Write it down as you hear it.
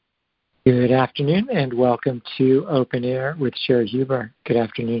Good afternoon, and welcome to Open Air with Cheri Huber. Good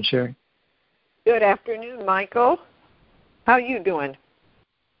afternoon, Cheri. Good afternoon, Michael. How are you doing?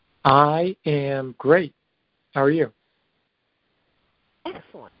 I am great. How are you?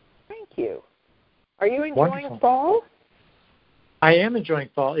 Excellent. Thank you. Are you enjoying Wonderful. fall? I am enjoying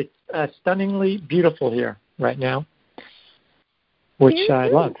fall. It's stunningly beautiful here right now, which I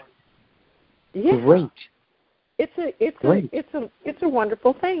love. Yeah. Great. It's a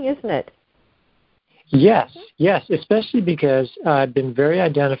wonderful thing, isn't it? Yes, especially because I've been very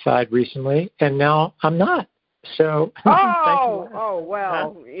identified recently, and now I'm not. So. Even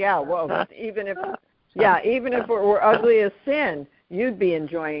if it were ugly as sin, you'd be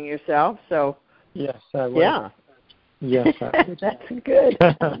enjoying yourself. So. Yes, I would. Yeah. Yes, I would. That's good.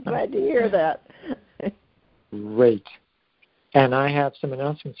 I'm glad to hear that. Great. And I have some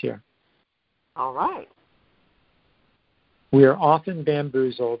announcements here. All right. We are often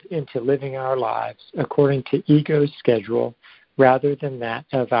bamboozled into living our lives according to ego's schedule rather than that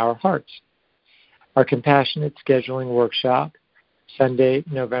of our hearts. Our compassionate scheduling workshop, Sunday,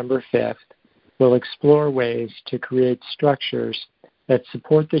 November 5th, will explore ways to create structures that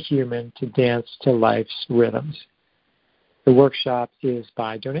support the human to dance to life's rhythms. The workshop is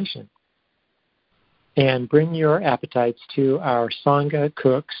by donation. And bring your appetites to our Sangha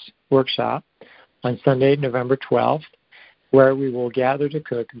Cooks workshop on Sunday, November 12th, where we will gather to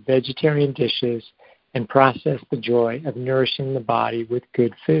cook vegetarian dishes and process the joy of nourishing the body with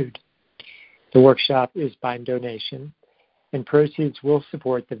good food. The workshop is by donation, and proceeds will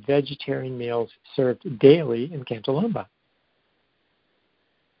support the vegetarian meals served daily in Cantalomba.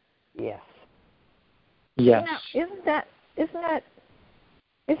 Yes. Yes. Isn't that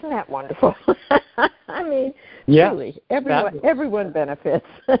wonderful? I mean, yes, really, everyone benefits.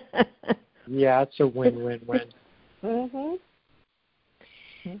 Yeah, it's a win-win-win. Mm-hmm.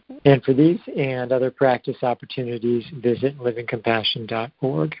 And for these and other practice opportunities, visit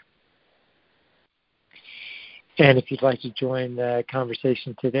livingcompassion.org. And if you'd like to join the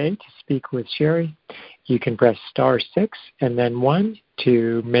conversation today to speak with Cheri, you can press *6 and then 1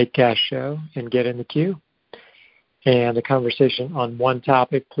 to make gas show and get in the queue. And a conversation on one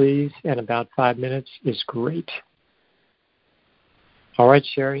topic, please, and about 5 minutes is great. All right,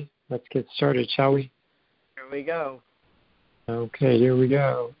 Cheri, let's get started, shall we? Here we go. Okay, here we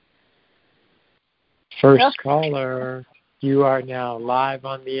go. First caller, you are now live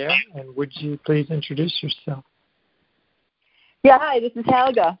on the air, and would you please introduce yourself? Yeah, hi, this is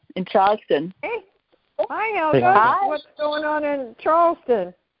Helga in Charleston. Hey. Hi, Helga. Hey, Helga. What's going on in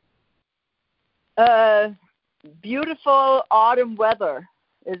Charleston? Beautiful autumn weather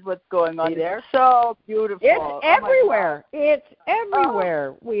is what's going on there. So beautiful. It's everywhere. It's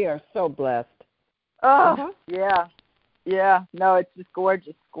everywhere. We are so blessed. Oh, yeah. Yeah. No, it's just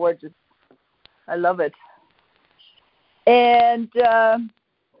gorgeous, gorgeous. I love it. And,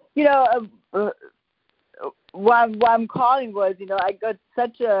 why I'm calling was, I got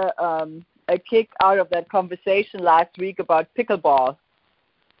such a kick out of that conversation last week about pickleball.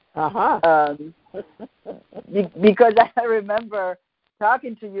 Because I remember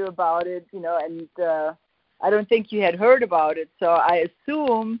talking to you about it, and I don't think you had heard about it. So I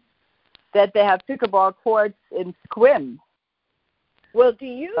assume that they have pickleball courts in Sequim. Well, do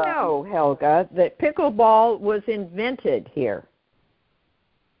you know, Helga, that pickleball was invented here?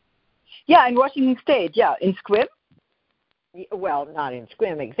 Yeah, in Washington State. Yeah, in Sequim. Well, not in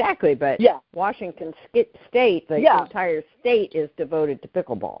Sequim exactly, but Washington State, the entire state is devoted to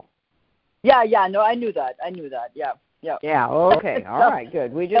pickleball. Yeah. No, I knew that. Yeah. Yeah. Okay. All right.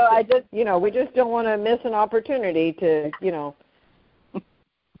 Good. We just, we just don't want to miss an opportunity to,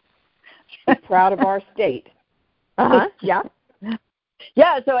 be proud of our state. Yeah.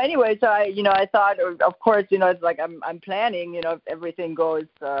 Yeah. So anyway, I thought, of course, it's like I'm planning, if everything goes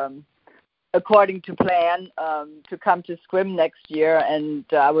according to plan, to come to Sequim next year, and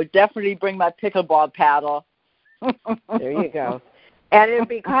I would definitely bring my pickleball paddle. There you go. And it would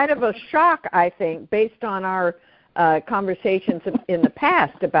be kind of a shock, I think, based on our conversations in the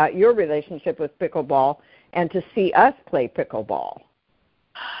past about your relationship with pickleball, and to see us play pickleball.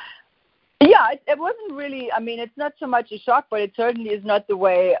 Yeah, it wasn't really, it's not so much a shock, but it certainly is not the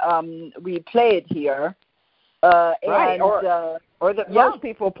way we play it here. Right, or that most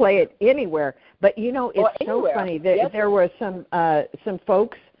people play it anywhere. But, it's so funny. There were some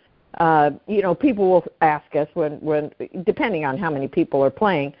folks, people will ask us when depending on how many people are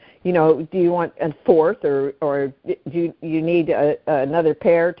playing, do you want a fourth or do you need another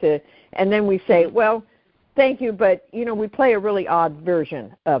pair to, and then we say, well, thank you, but, we play a really odd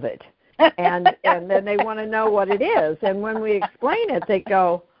version of it. And then they want to know what it is. And when we explain it, they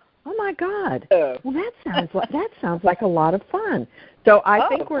go, oh, my God! Well, that sounds like a lot of fun. So I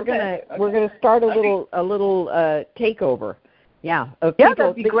think we're gonna start a little takeover. Yeah.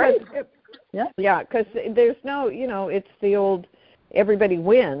 That'd be great. Yeah, because there's no, it's the old everybody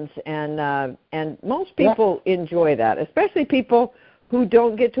wins, and most people enjoy that, especially people who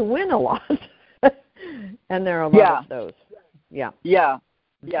don't get to win a lot. And there are a lot of those. Yeah. Yeah.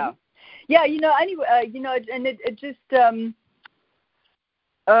 Yeah. Yeah. Anyway, and it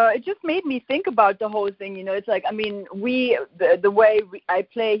just made me think about the whole thing. It's like, I mean, the way I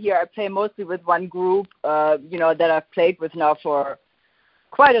play here, I play mostly with one group, that I've played with now for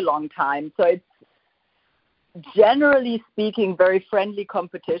quite a long time. So it's, generally speaking, very friendly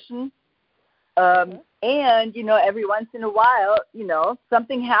competition. And, every once in a while,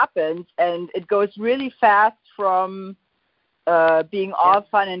 something happens and it goes really fast from being all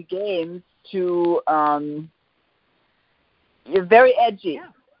fun and games to you're very edgy.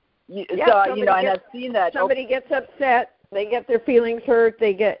 So, and I've seen that. Somebody gets upset, they get their feelings hurt,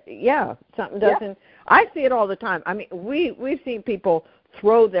 something doesn't. Yeah. I see it all the time. I mean, we've seen people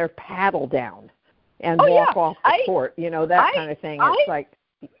throw their paddle down and walk off the court, that kind of thing. It's like,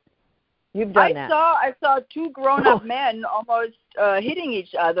 you've done that. I saw two grown-up men almost hitting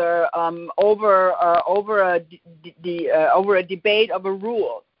each other over a debate of a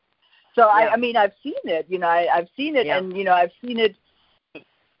rule. So I mean, I've seen it. I've seen it, and I've seen it.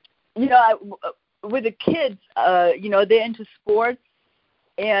 With the kids, they're into sports,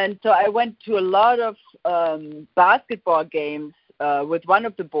 and so I went to a lot of basketball games with one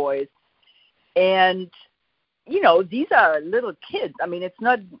of the boys, and these are little kids. I mean, it's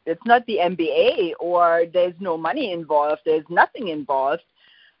not the NBA, or there's no money involved. There's nothing involved,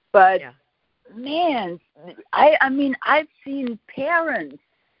 but man, I mean, I've seen parents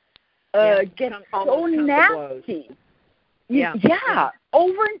get so nasty.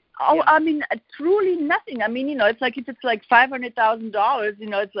 I mean, truly nothing. I mean, it's like, if it's like $500,000,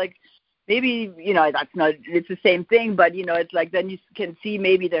 it's like, maybe, that's not, it's the same thing, but, it's like, then you can see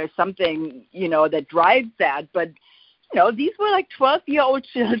maybe there's something, that drives that. But, these were like 12-year-old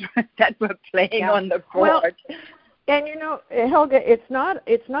children that were playing on the court. Well, and, Helga, it's not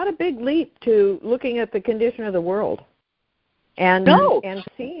a big leap to looking at the condition of the world. And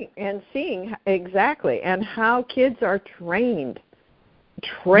seeing exactly, and how kids are trained to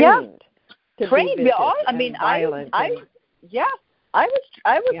be vicious and violent. I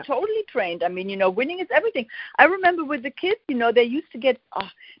was totally trained. I mean, winning is everything. I remember with the kids, they used to get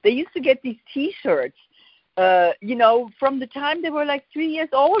these T-shirts, from the time they were like 3 years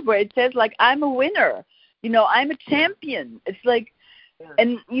old, where it says like, I'm a winner, I'm a champion. It's like,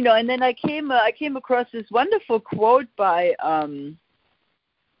 and and then I came across this wonderful quote by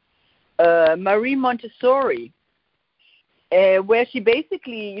Marie Montessori, where she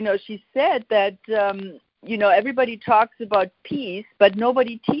basically, she said that everybody talks about peace, but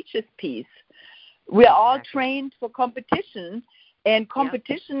nobody teaches peace. We're all trained for competition, and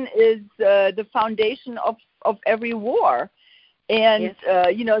competition is the foundation of every war. And,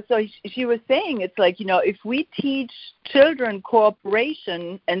 so she was saying, it's like, if we teach children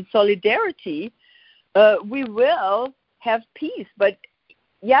cooperation and solidarity, we will have peace. But,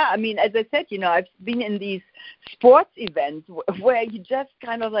 I mean, as I said, I've been in these sports events where you just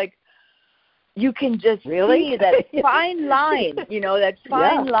kind of like, you can just see that fine line, that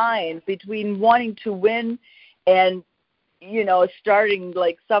fine line between wanting to win and, starting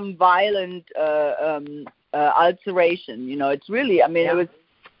like some violent alteration. It's really, I mean, it was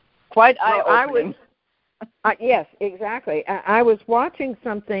quite eye-opening. Yes, exactly. I was watching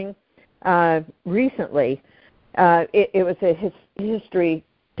something recently. It was a history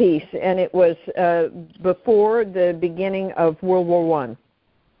piece, and it was before the beginning of World War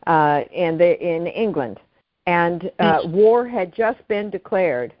I, in England, and war had just been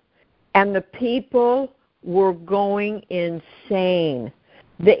declared, and the people were going insane.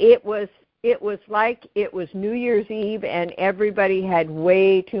 It was like it was New Year's Eve and everybody had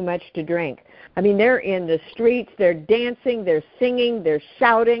way too much to drink. I mean, they're in the streets, they're dancing, they're singing, they're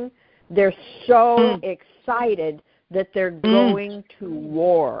shouting. They're so excited that they're going to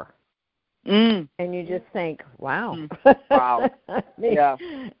war. And you just think, wow. Wow. I mean,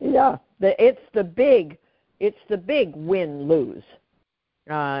 it's the big win-lose.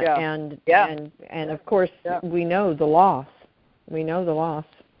 And of course, we know the loss.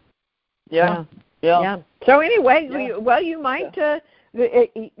 Yeah. So anyway, you might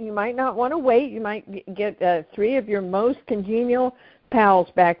you might not want to wait. You might get 3 of your most congenial pals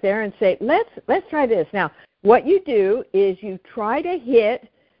back there and say, let's try this. Now, what you do is you try to hit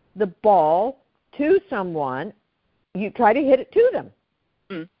the ball to someone. You try to hit it to them.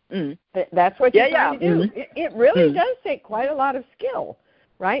 That's what you're trying to do. It really does take quite a lot of skill,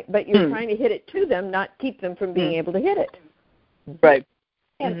 right? But you're trying to hit it to them, not keep them from being able to hit it. Right.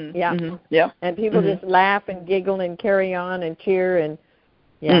 And, and people just laugh and giggle and carry on and cheer, and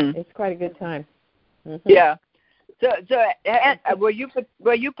it's quite a good time. Yeah. So were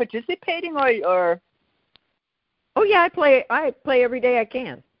you participating or? Oh yeah, I play every day I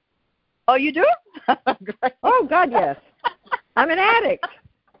can. Oh, you do? Great. Oh God, yes. I'm an addict,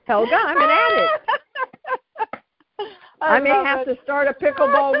 Helga. I'm an addict. I may have to start a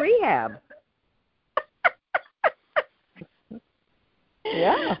pickleball rehab.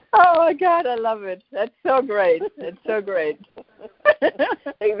 Yeah. Oh my God, I love it. That's so great. That's so great.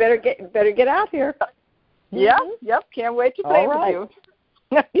 You better get out here. Yeah. Yep. Can't wait to play with you.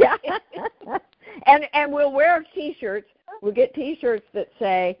 Yeah. And we'll wear T-shirts. We'll get T-shirts that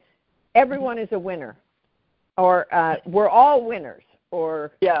say "Everyone is a winner," or "We're all winners,"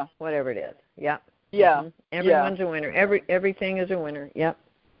 or whatever it is. Yeah. Yeah. Everyone's a winner. Everything is a winner. Yep.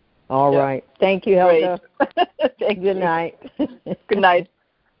 All right. Thank you, Helga. Good night. Good night.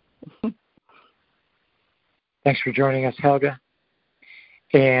 Thanks for joining us, Helga.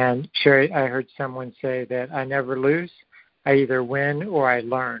 And Cheri, I heard someone say that I never lose. I either win or I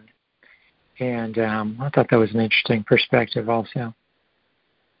learn. And I thought that was an interesting perspective also.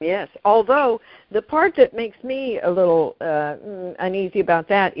 Yes, although the part that makes me a little uneasy about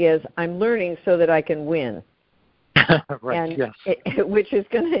that is I'm learning so that I can win. Right, and yes. Which is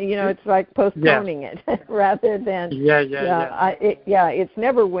going to, it's like postponing it rather than, it's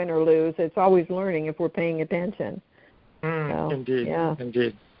never win or lose. It's always learning if we're paying attention. Indeed,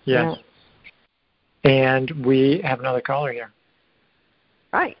 indeed, yes. Yeah. And we have another caller here.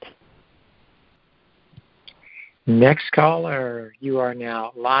 Right. Next caller, you are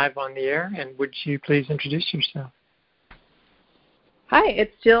now live on the air, and would you please introduce yourself? Hi,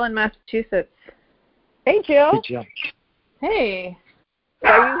 it's Jill in Massachusetts. Hey, Jill. Hey, Jill. Hey.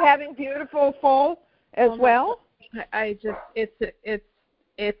 Are you having beautiful fall as well? I just,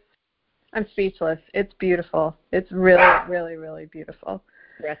 it's, I'm speechless. It's beautiful. It's really, really, really beautiful.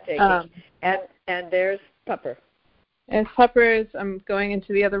 Breathtaking. And there's Pupper. And Pupper's, I'm going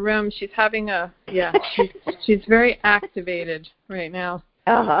into the other room. She's having she's very activated right now.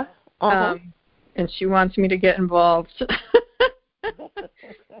 And she wants me to get involved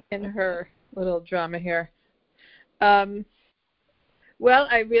in her little drama here. Well,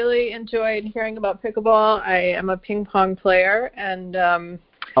 I really enjoyed hearing about pickleball. I am a ping pong player, and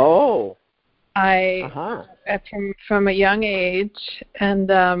from a young age, and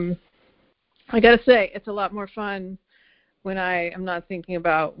I got to say, it's a lot more fun when I am not thinking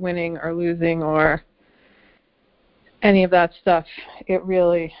about winning or losing or any of that stuff. It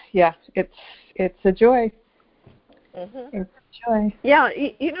really, it's a joy. It's a joy. Yeah,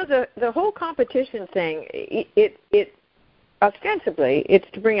 the whole competition thing, it ostensibly, it's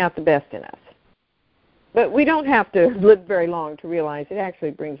to bring out the best in us. But we don't have to live very long to realize it actually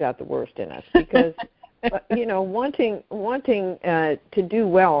brings out the worst in us because, wanting to do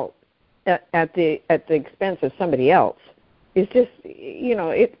well at the expense of somebody else is just,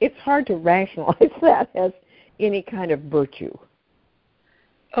 it's hard to rationalize that as any kind of virtue.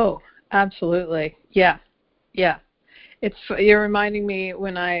 Oh, absolutely. Yeah. You're reminding me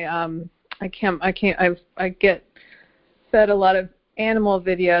when I get fed a lot of animal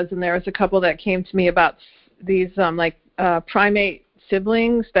videos, and there was a couple that came to me about these primate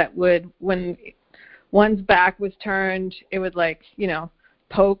siblings that would, when one's back was turned, it would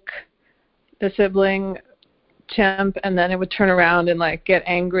poke the sibling chimp, and then it would turn around and get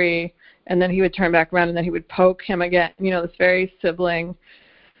angry, and then he would turn back around and then he would poke him again, this very sibling.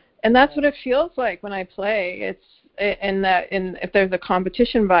 And that's what it feels like when I play. It's if there's a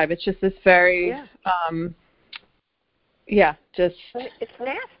competition vibe, it's just this very just it's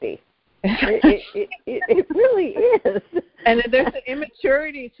nasty. It really is. And there's an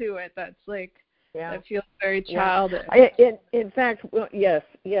immaturity to it that's that feels very childish. In fact, yes.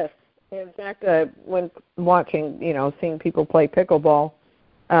 In fact, when watching, seeing people play pickleball,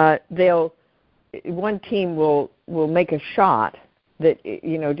 one team will make a shot that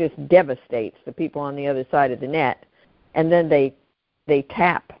just devastates the people on the other side of the net, and then they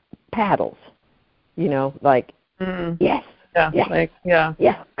tap paddles, yes,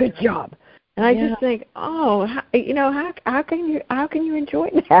 good job. And I just think, how can you enjoy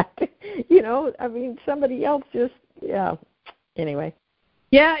that? I mean, somebody else just, anyway.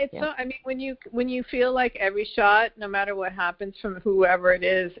 Yeah, it's so. I mean, when you feel like every shot, no matter what happens from whoever it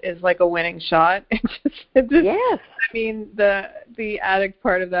is like a winning shot. Yes. I mean, the addict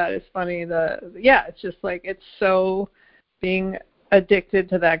part of that is funny. It's just it's so being addicted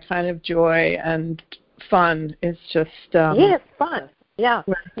to that kind of joy and fun. It's just yes, fun. Yeah.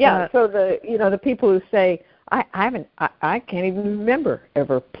 So the people who say I can't even remember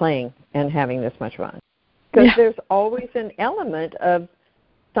ever playing and having this much fun, because there's always an element of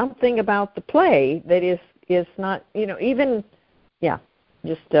something about the play that is not, even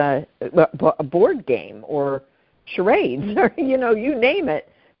just a board game or charades or you name it.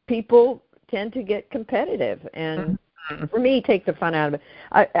 People tend to get competitive and for me take the fun out of it.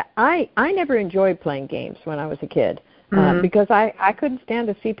 I never enjoyed playing games when I was a kid because I couldn't stand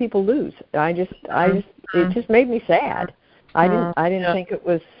to see people lose. It just made me sad. I didn't think it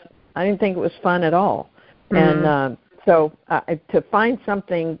was fun at all. And so to find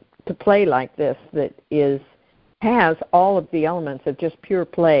something to play like this that has all of the elements of just pure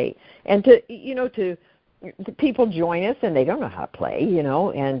play, and to people join us and they don't know how to play,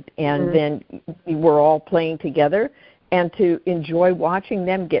 and then we're all playing together, and to enjoy watching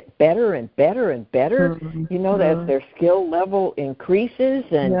them get better and better and better, as their skill level increases,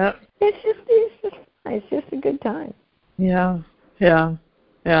 and it's just a good time. Yeah.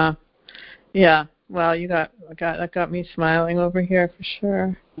 Well, that got me smiling over here for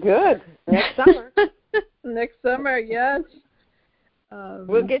sure. Good. Next summer. Next summer, yes.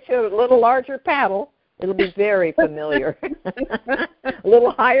 We'll get you a little larger paddle. It'll be very familiar. A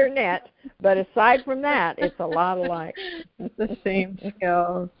little higher net, but aside from that, it's a lot alike. The same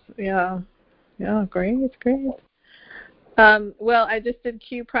skills. Yeah, great. Well, I just did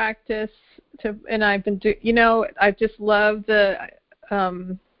cue practice and I've been I just love the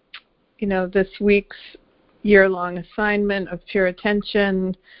this week's year-long assignment of pure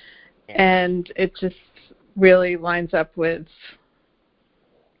attention, and it just really lines up with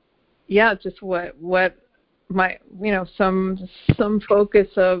just what my some focus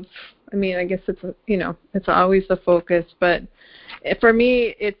of. I mean, I guess it's it's always the focus, but for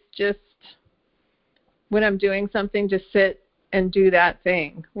me it's just when I'm doing something, just sit and do that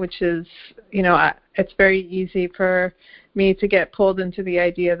thing, which is it's very easy for me to get pulled into the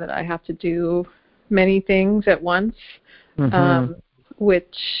idea that I have to do many things at once,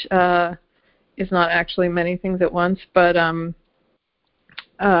 which is not actually many things at once, but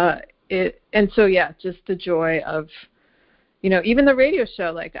just the joy of even the radio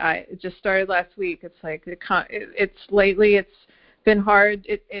show. Like it just started last week. It's like it's lately it's been hard.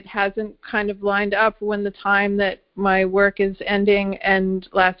 It hasn't kind of lined up when the time that my work is ending, and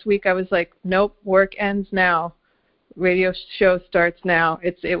last week I was like, nope, work ends now, radio show starts now.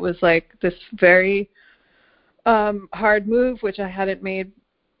 It was like this very hard move, which I hadn't made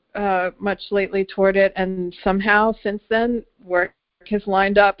much lately toward it, and somehow since then work has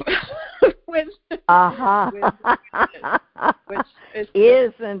lined up with which is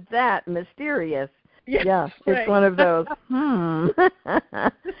isn't that mysterious? Yeah, it's one of those.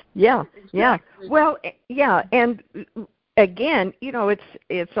 Yeah. Well, and again,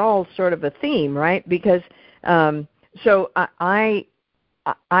 it's all sort of a theme, right? Because so I'm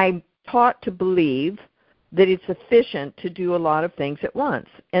taught to believe that it's efficient to do a lot of things at once,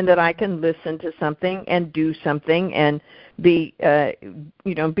 and that I can listen to something and do something and be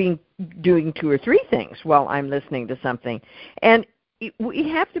doing two or three things while I'm listening to something. And we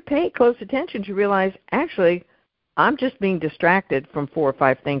have to pay close attention to realize, actually, I'm just being distracted from 4 or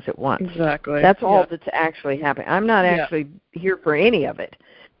 5 things at once. Exactly. That's all that's actually happening. I'm not actually here for any of it.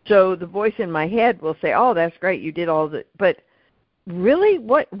 So the voice in my head will say, "Oh, that's great, you did all that." But really,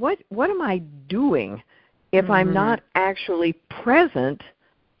 what am I doing if I'm not actually present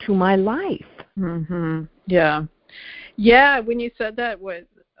to my life? Yeah. When you said that, what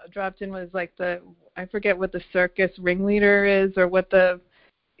dropped in was like I forget what the circus ringleader is, or what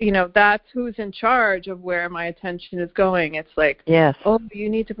that's who's in charge of where my attention is going. It's like, yes, oh, you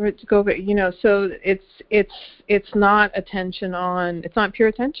need to go, so it's not attention on, it's not pure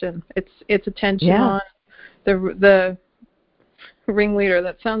attention. It's attention on the ringleader.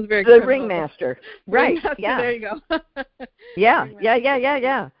 That sounds very the ringmaster, right? Ringmaster, yeah, there you go. Yeah.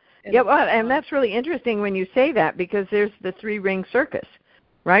 Well, and that's really interesting when you say that, because there's the 3-ring circus,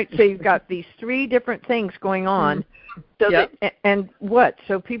 right? So you've got these 3 different things going on. So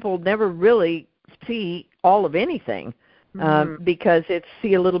so people never really see all of anything, because it's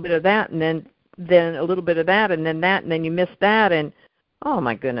see a little bit of that, and then a little bit of that, and then that, and then you miss that, and oh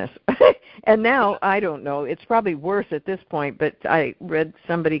my goodness. And now, I don't know, it's probably worse at this point, but I read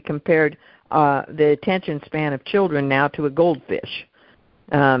somebody compared the attention span of children now to a goldfish.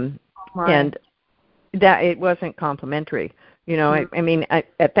 And that it wasn't complimentary. I mean,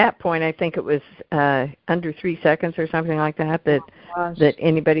 at that point, I think it was under 3 seconds or something like that that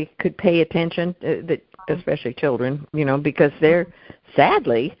anybody could pay attention. That especially children, because they're,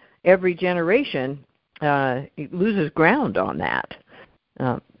 sadly, every generation loses ground on that,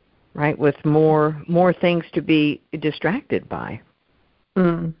 right, with more things to be distracted by.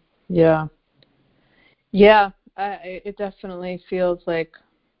 Yeah. Yeah, it definitely feels like,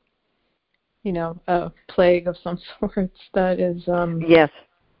 a plague of some sorts that is yes.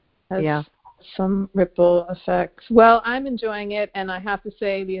 has some ripple effects. Well, I'm enjoying it, and I have to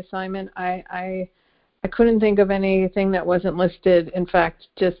say the assignment, I couldn't think of anything that wasn't listed. In fact,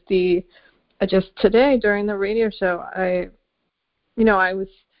 just today during the radio show, I was,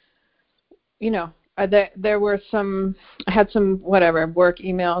 there were I had some work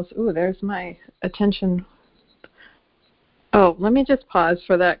emails. Ooh, there's my attention. Oh, let me just pause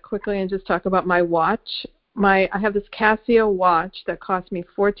for that quickly and just talk about my watch. I have this Casio watch that cost me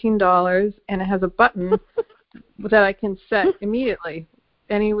 $14, and it has a button that I can set immediately.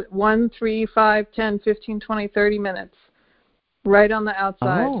 Any 1, 3, 5, 10, 15, 20, 30 minutes, right on the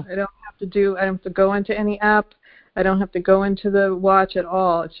outside. Oh. I don't have to go into any app. I don't have to go into the watch at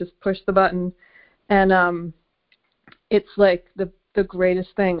all. It's just push the button, and it's like the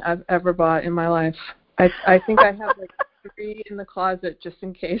greatest thing I've ever bought in my life. I think I have like 3 in the closet just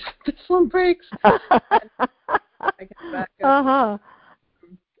in case this one breaks. I can back up.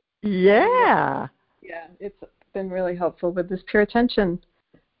 Yeah. Yeah, it's been really helpful with this pure attention,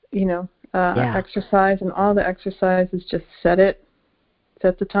 exercise, and all the exercises. Just set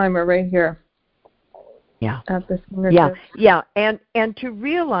the timer right here. Yeah. At this fingertips. Yeah. And to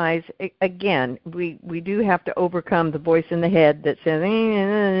realize, again, we do have to overcome the voice in the head that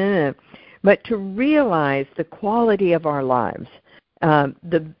says, but to realize the quality of our lives,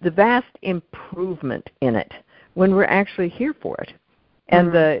 the vast improvement in it when we're actually here for it.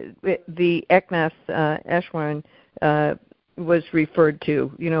 And the Eknath Eshwan was referred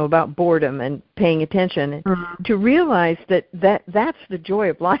to, about boredom and paying attention. To realize that's the joy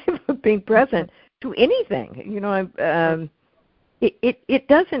of life, of being present to anything. It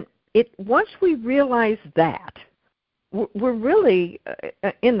doesn't. Once we realize that, we're really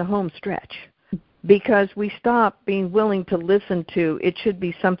in the home stretch, because we stop being willing to listen to it should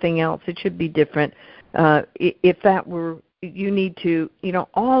be something else. It should be different. If that were, you need to,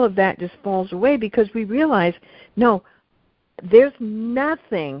 all of that just falls away, because we realize, no, there's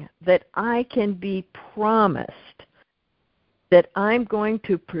nothing that I can be promised that I'm going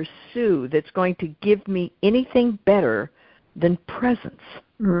to pursue that's going to give me anything better than presence.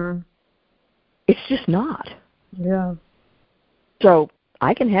 It's just not. Yeah. So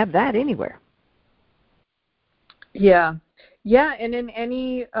I can have that anywhere. Yeah. Yeah, and in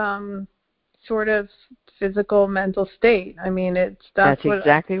any sort of physical, mental state. I mean, that's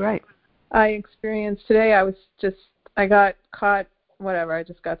exactly right. I experienced today. I got caught, I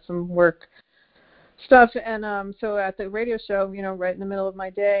just got some work stuff, and so at the radio show, right in the middle of my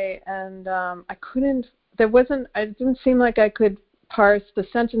day, and it didn't seem like I could parse the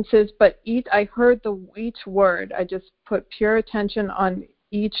sentences, but I heard each word. I just put pure attention on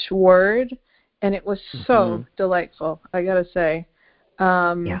each word, and it was so delightful, I gotta say. So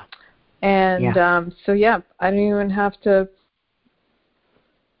I don't even have to,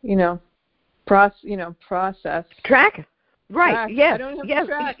 process. Track. Right. Track. Yes. I don't have to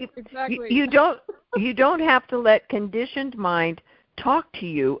track. Exactly. You don't have to let conditioned mind talk to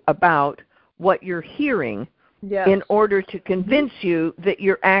you about what you're hearing in order to convince you that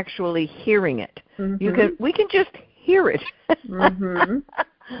you're actually hearing it. We can just hear it.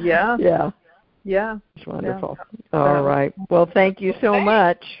 Yeah. Yeah. Yeah. It's wonderful. Yeah. All right. Well, thank you so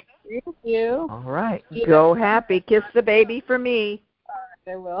much. Thank you. All right. Go happy. Kiss the baby for me.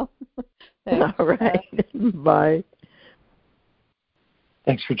 I will. Thanks. All right. Bye.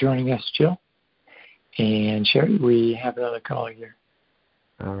 Thanks for joining us, Jill. And Cheri, we have another caller here.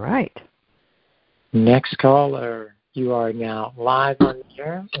 All right. Next caller, you are now live on the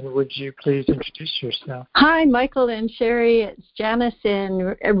air, and would you please introduce yourself? Hi, Michael and Cheri. It's Janice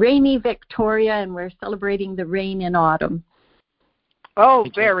in rainy Victoria, and we're celebrating the rain in autumn. Oh,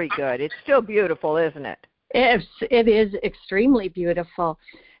 very good. It's still beautiful, isn't it? It is extremely beautiful.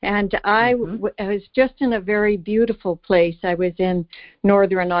 And I was just in a very beautiful place. I was in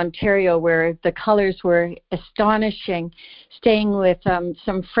northern Ontario, where the colors were astonishing, staying with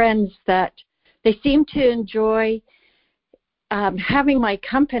some friends that they seemed to enjoy having my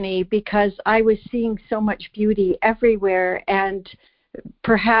company, because I was seeing so much beauty everywhere, and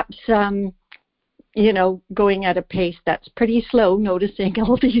perhaps going at a pace that's pretty slow, noticing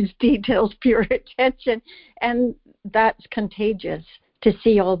all these details, pure attention, and that's contagious to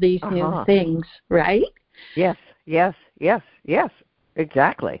see all these new things, right? Yes,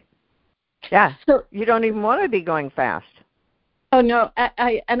 exactly. Yeah. So you don't even want to be going fast. Oh no,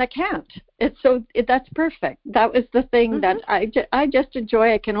 I can't. That's perfect. That was the thing that I just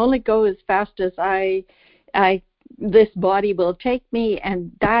enjoy. I can only go as fast as this body will take me,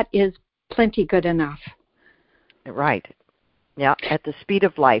 and that is plenty good enough. Right. Yeah, at the speed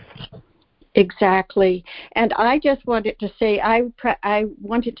of life. Exactly. And I just wanted to say, I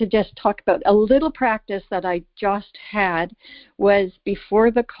wanted to just talk about a little practice that I just had was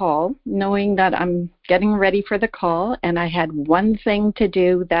before the call, knowing that I'm getting ready for the call, and I had one thing to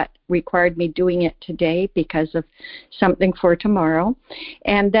do that required me doing it today because of something for tomorrow.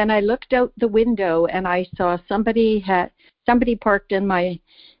 And then I looked out the window and I saw somebody parked in my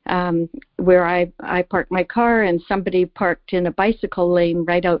where I parked my car, and somebody parked in a bicycle lane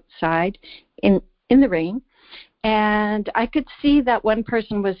right outside in the rain. And I could see that one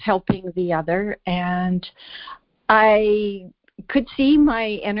person was helping the other, and I could see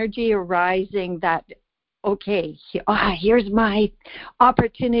my energy arising that, okay, here's my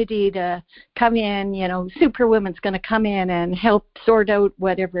opportunity to come in, Superwoman's going to come in and help sort out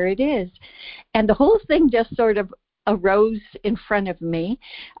whatever it is. And the whole thing just sort of arose in front of me.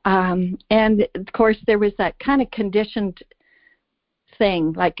 And of course there was that kind of conditioned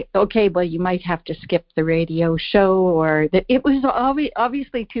thing, like, okay, well, you might have to skip the radio show, or that it was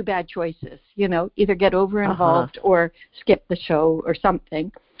obviously two bad choices, either get over involved or skip the show or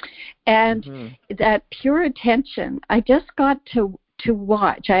something. And that pure attention, I just got to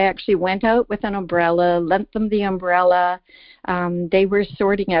watch. I actually went out with an umbrella, lent them the umbrella. They were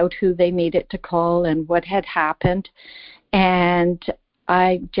sorting out who they needed to call and what had happened. And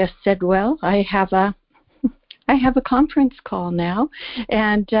I just said, well, I have a conference call now.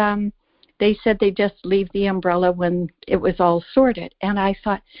 And they said they just leave the umbrella when it was all sorted. And I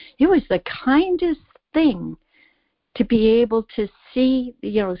thought it was the kindest thing to be able to see,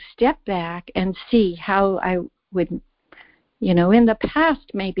 step back and see how I would, in the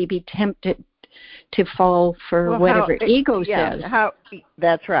past maybe be tempted to fall for whatever ego says.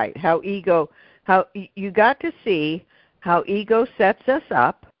 That's right. How you got to see how ego sets us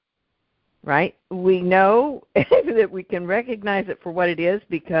up, right? We know that we can recognize it for what it is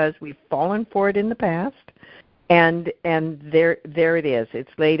because we've fallen for it in the past. And there it is.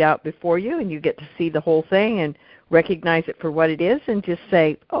 It's laid out before you, and you get to see the whole thing and recognize it for what it is, and just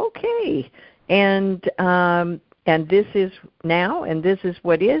say, okay, and this is now, and this is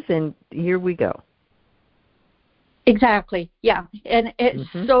what is, and here we go. Exactly. Yeah, and it's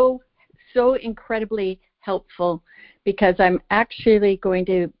so incredibly helpful because I'm actually going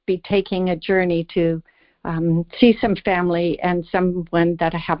to be taking a journey to see some family and someone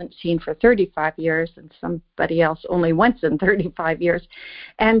that I haven't seen for 35 years and somebody else only once in 35 years.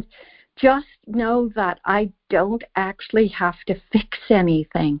 And just know that I don't actually have to fix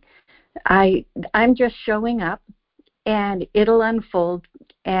anything. I'm just showing up, and it'll unfold,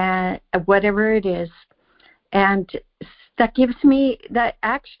 and whatever it is. And that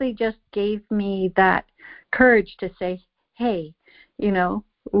actually just gave me that courage to say, hey,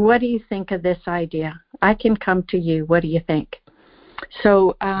 what do you think of this idea? I can come to you. What do you think?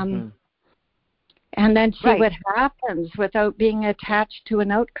 So, and then see what happens without being attached to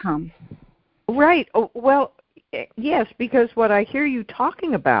an outcome. Right. Oh, well, yes, because what I hear you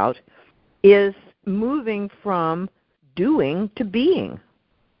talking about is moving from doing to being.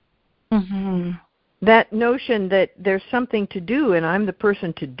 Mm-hmm. That notion that there's something to do and I'm the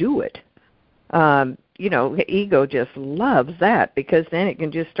person to do it. Ego just loves that because then it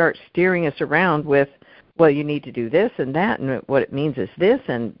can just start steering us around with, well, you need to do this and that, and what it means is this,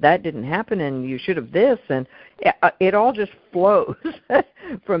 and that didn't happen, and you should have this, and it all just flows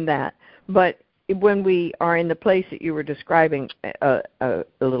from that. But when we are in the place that you were describing a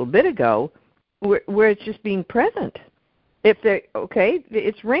little bit ago, where it's just being present. If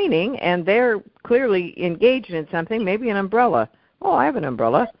it's raining and they're clearly engaged in something, maybe an umbrella. Oh, I have an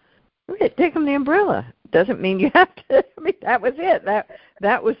umbrella. Okay, take them the umbrella. Doesn't mean you have to. I mean, that was it.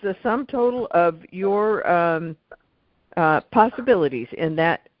 That was the sum total of your possibilities in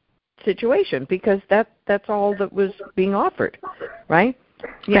that situation because that's all that was being offered, right?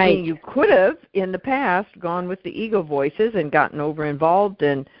 Right. I mean, you could have in the past gone with the ego voices and gotten over involved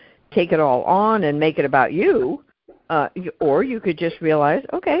and take it all on and make it about you. Or you could just realize,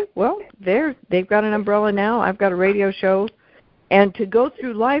 okay, well, they've got an umbrella now. I've got a radio show. And to go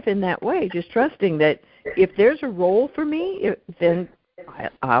through life in that way, just trusting that if there's a role for me, then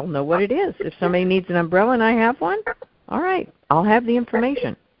I'll know what it is. If somebody needs an umbrella and I have one, all right, I'll have the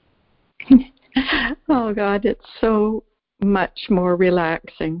information. Oh, God, it's so much more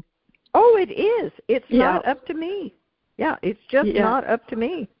relaxing. Oh, it is. It's not up to me. Yeah, it's just not up to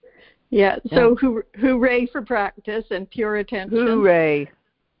me. Yeah. So hooray for practice and pure attention. Hooray.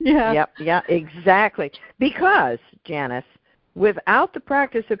 Yeah. Yep. Exactly. Because, Janice, without the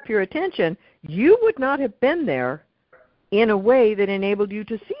practice of pure attention, you would not have been there in a way that enabled you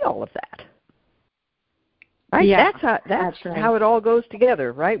to see all of that. Right? Yeah, that's how it all goes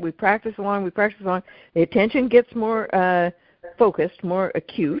together, right? We practice along. The attention gets more focused, more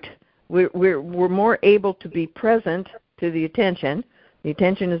acute. We're more able to be present to the attention. The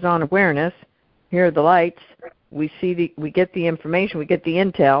attention is on awareness. Here are the lights. We get the information. We get the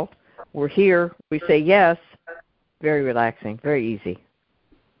intel. We're here. We say yes. Very relaxing. Very easy.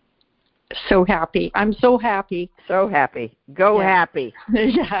 So happy. I'm so happy. So happy. Go happy.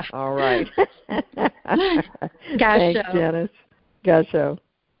 Yeah. All right. Thanks, Janice. Gasho.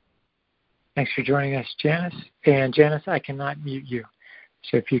 Thanks for joining us, Janice. And Janice, I cannot mute you.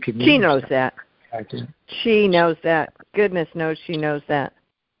 So if you could mute She knows that. She knows that. Goodness knows she knows that.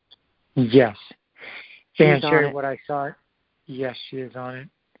 Yes. And She's Cheri, what I saw, yes, she is on it.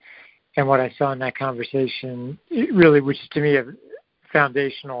 And what I saw in that conversation, really, which to me a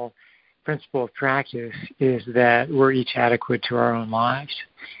foundational principle of practice, is that we're each adequate to our own lives.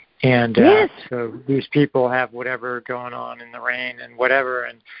 And so these people have whatever going on in the rain and whatever.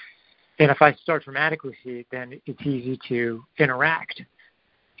 And if I start from adequacy, then it's easy to interact.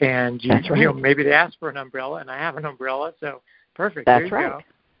 And you know, maybe they ask for an umbrella, and I have an umbrella, so perfect. That's there you go.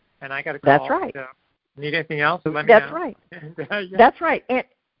 And I got a call. That's right. So need anything else? Let me That's know. right. Yeah. That's right.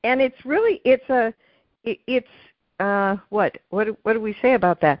 And it's really what do we say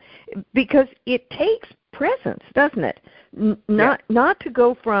about that? Because it takes presence, doesn't it? Not to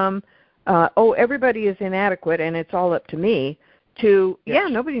go from everybody is inadequate and it's all up to me to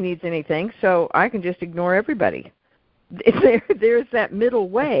nobody needs anything, so I can just ignore everybody. There's that middle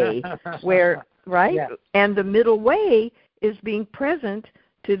way where right, and the middle way is being present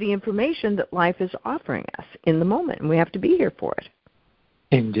to the information that life is offering us in the moment, and we have to be here for it.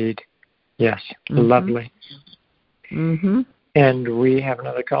 Indeed. Yes. Lovely. Mm-hmm. And we have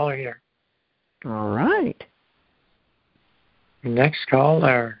another caller here. All right. Next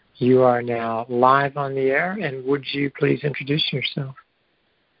caller, you are now live on the air, and would you please introduce yourself?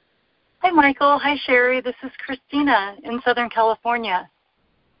 Hi, Michael. Hi, Cheri. This is Christina in Southern California.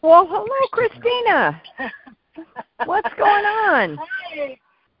 Well, hello, Christina. What's going on? Hi.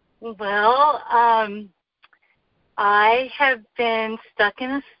 Well, I have been stuck in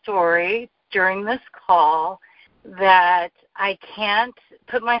a story during this call that I can't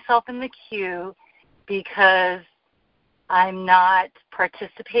put myself in the queue because I'm not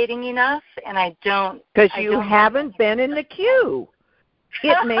participating enough, and I don't. Because you haven't been in the queue.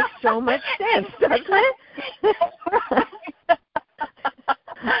 It makes so much sense, doesn't it?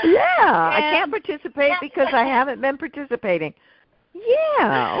 I can't participate because I haven't been participating.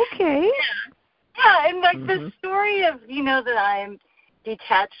 Yeah, okay. Yeah, and like the story of, that I'm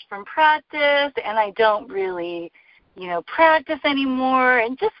detached from practice and I don't really, practice anymore,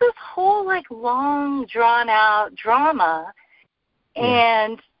 and just this whole long drawn out drama.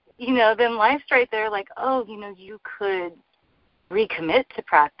 And, then life's right there like, you could recommit to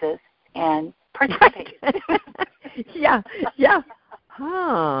practice and participate. Yeah.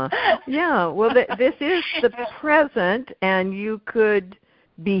 Huh. Yeah. Well, this is the present, and you could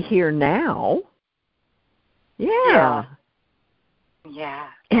be here now. Yeah.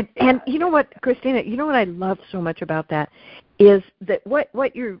 And you know what, Christina? You know what I love so much about that is that what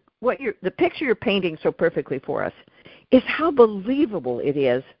the picture you're painting so perfectly for us is how believable it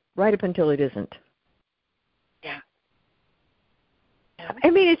is right up until it isn't. Yeah. I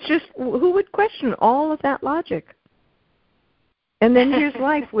mean, it's just, who would question all of that logic? And then here's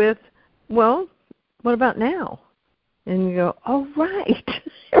life with, well, what about now? And you go, oh, right.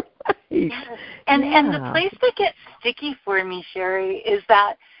 Right. Yes. And the place that gets sticky for me, Cheri, is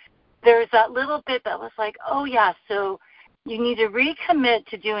that there's that little bit that was like, oh, yeah, so you need to recommit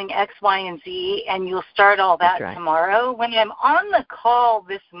to doing X, Y, and Z, and you'll start all that tomorrow. When I'm on the call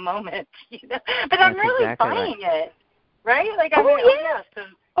this moment, but I'm really buying it, right? Like,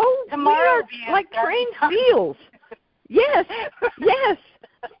 so tomorrow we are like trained seals. Yes,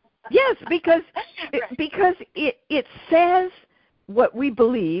 because it says what we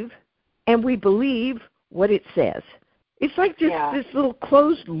believe, and we believe what it says. It's like just this little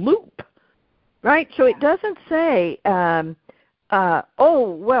closed loop, right? So it doesn't say, and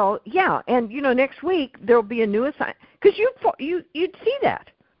next week there'll be a new assignment, because you'd see that,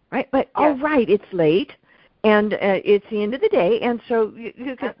 right? But right, it's late, and it's the end of the day, and so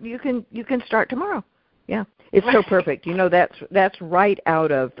you can start tomorrow. Yeah, it's so perfect. That's right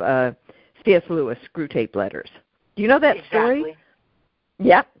out of C.S. Lewis, Screw Tape Letters. Do you know that story?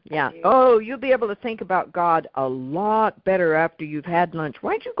 Yeah, yeah. Oh, you'll be able to think about God a lot better after you've had lunch.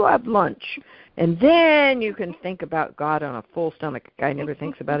 Why don't you go have lunch? And then you can think about God on a full stomach. A guy never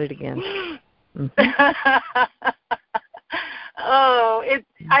thinks about it again. Mm-hmm.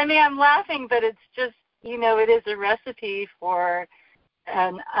 I'm laughing, but it's just, it is a recipe for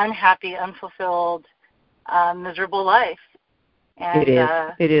an unhappy, unfulfilled, miserable life. And, It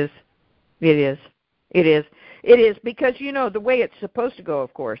is because, the way it's supposed to go,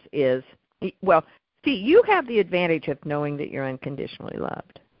 of course, is, well, see, you have the advantage of knowing that you're unconditionally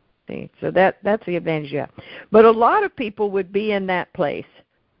loved. See, so that's the advantage you have. But a lot of people would be in that place,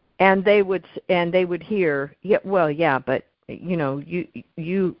 and they would hear, but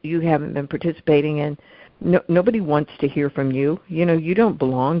you haven't been participating, and nobody wants to hear from you. You don't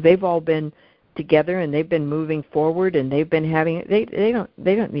belong. They've all been together, and they've been moving forward, and they've been having. They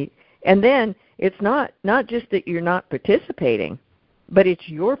don't need. And then it's not just that you're not participating, but it's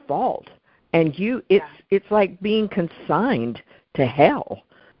your fault, and it's like being consigned to hell,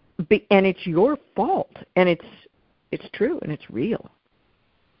 and it's your fault, and it's true, and it's real.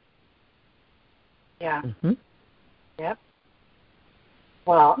 Yeah. Mm-hmm. Yep.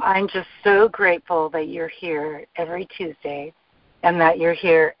 Well, I'm just so grateful that you're here every Tuesday and that you're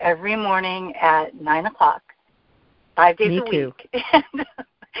here every morning at 9 o'clock, 5 days a week.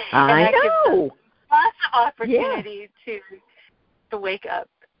 I know. Gives us lots of opportunity to wake up.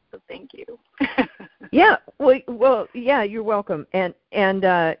 So thank you. Yeah. Well, yeah, you're welcome. And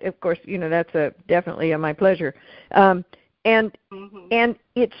of course, that's definitely my pleasure. And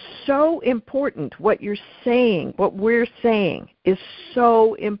it's so important what you're saying, what we're saying is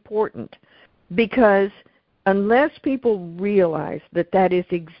so important, because unless people realize that is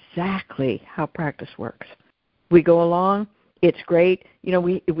exactly how practice works. We go along, it's great.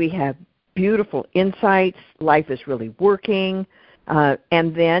 We have beautiful insights, life is really working,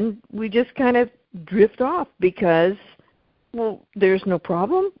 and then we just kind of drift off because, well, there's no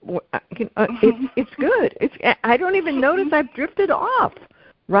problem. It's good. I don't even notice I've drifted off,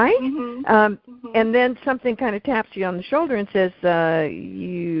 right? Mm-hmm. And then something kind of taps you on the shoulder and says,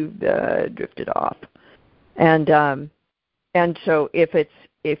 "You've drifted off." And so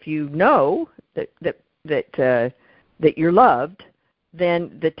if you know that you're loved,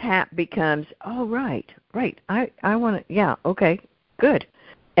 then the tap becomes, "Oh, right. I want to. Yeah, okay, good."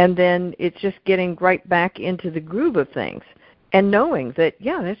 And then it's just getting right back into the groove of things. And knowing that,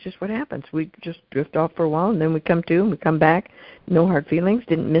 that's just what happens. We just drift off for a while, and then we come to, and we come back. No hard feelings,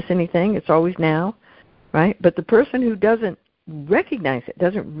 didn't miss anything. It's always now, right? But the person who doesn't recognize it,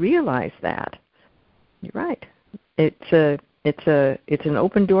 doesn't realize that, you're right. It's an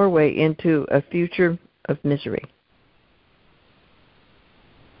open doorway into a future of misery.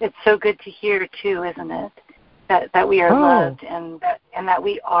 It's so good to hear, too, isn't it? That we are loved and that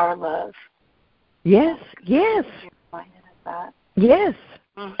we are love. Yes. That. Yes,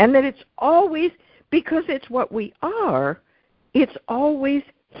 and that it's always, because it's what we are, it's always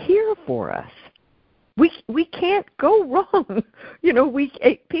here for us. We can't go wrong.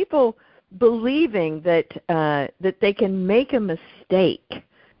 People believing that they can make a mistake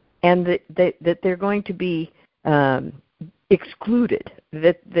and that they're going to be excluded.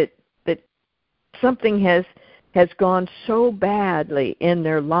 That something has gone so badly in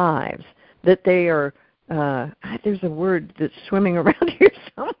their lives that they are. There's a word that's swimming around here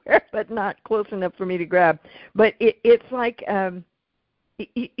somewhere, but not close enough for me to grab. But it's like,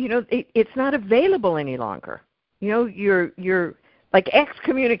 it's not available any longer. You're like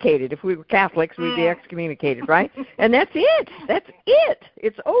excommunicated. If we were Catholics, we'd be excommunicated, right? And that's it.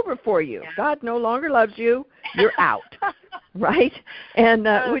 It's over for you. God no longer loves you. You're out, right? And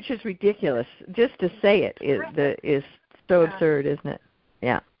which is ridiculous. Just to say it is so absurd, isn't it?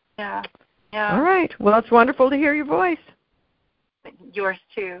 Yeah. Yeah. Yeah. All right. Well, it's wonderful to hear your voice. Yours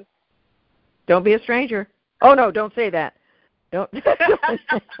too. Don't be a stranger. Oh no, don't say that. Don't.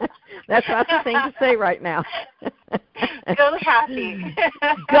 That's not the thing to say right now. Go happy.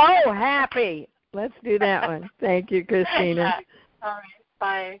 Go happy. Let's do that one. Thank you, Christina. All right.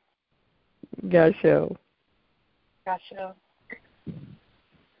 Bye. Gasho.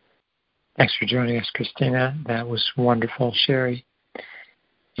 Thanks for joining us, Christina. That was wonderful, Cheri.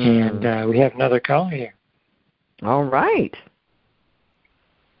 And we have another caller here. All right.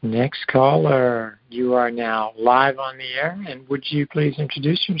 Next caller, you are now live on the air, and would you please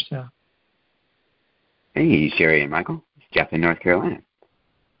introduce yourself? Hey, Cheri and Michael. It's Jeff in North Carolina.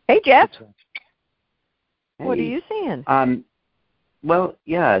 Hey, Jeff. Hey. What are you saying? Well,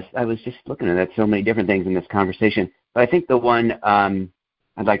 yes, I was just looking at so many different things in this conversation, but I think the one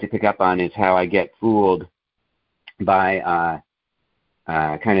I'd like to pick up on is how I get fooled by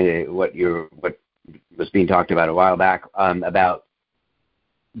kind of what was being talked about a while back, about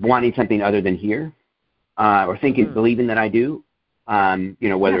wanting something other than here, or believing that I do.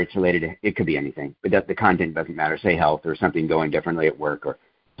 Whether it's related to, it could be anything, but the content doesn't matter. Say health or something going differently at work or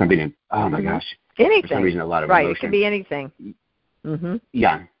something in, oh my gosh. Anything. For some reason, a lot of right. emotion. It could be anything. Mm-hmm.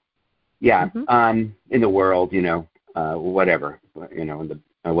 Yeah. In the world, whatever,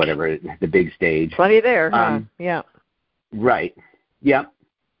 whatever, the big stage. Plenty there, huh? Yeah. Right. Yeah.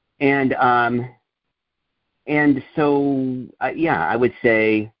 And so, I would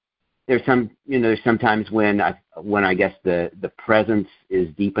say there's sometimes when I guess the presence is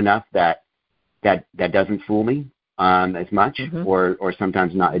deep enough that doesn't fool me as much, or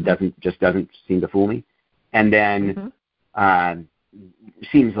sometimes not. It doesn't seem to fool me, and then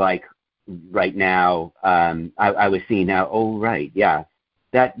seems like right now I was seeing now. Oh, right, yeah,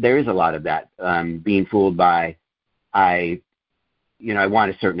 that there is a lot of that being fooled by I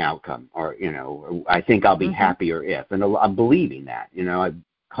want a certain outcome, or I think I'll be happier if, and I'm believing that. I'm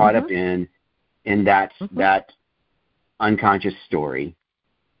caught up in that unconscious story.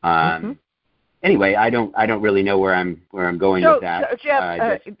 Anyway, I don't really know where I'm going with that. So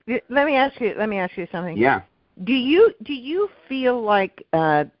Jeff, let me ask you something. Yeah. Do you feel like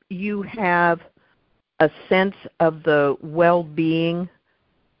you have a sense of the well-being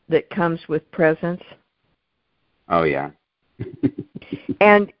that comes with presence? Oh yeah.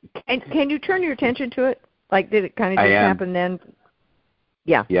 and can you turn your attention to it? Like, did it kind of just happen then?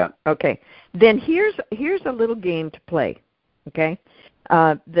 Yeah. Yeah. Okay. Then here's a little game to play. Okay.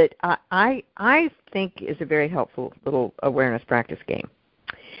 That I think is a very helpful little awareness practice game.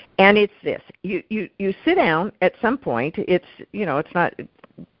 And it's this: you sit down at some point. It's it's not.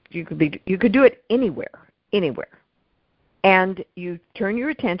 You could do it anywhere, and you turn your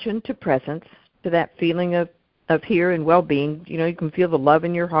attention to presence, to that feeling of here and well-being. You can feel the love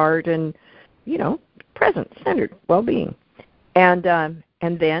in your heart, and present, centered, well-being, and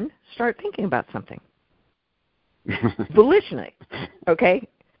then start thinking about something volitionally. Okay,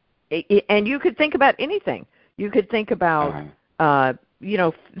 and you could think about anything. You could think about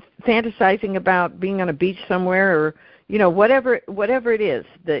fantasizing about being on a beach somewhere, or whatever it is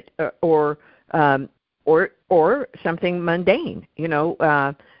that, or something mundane.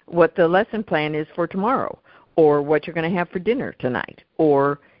 What the lesson plan is for tomorrow, or what you're going to have for dinner tonight,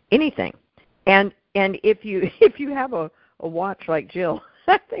 or anything. And if you have a watch like Jill,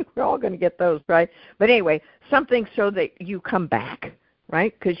 I think we're all going to get those, right? But anyway, something so that you come back,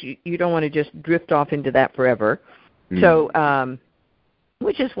 right? Because you don't want to just drift off into that forever. So,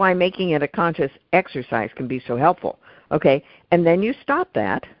 which is why making it a conscious exercise can be so helpful. Okay, and then you stop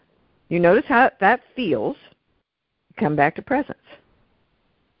that. You notice how that feels. Come back to presence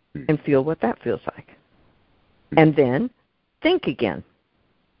and feel what that feels like. And then think again.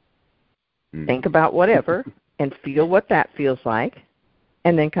 Think about whatever and feel what that feels like,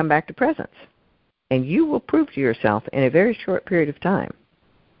 and then come back to presence. And you will prove to yourself in a very short period of time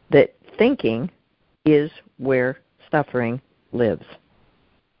that thinking is where suffering lives.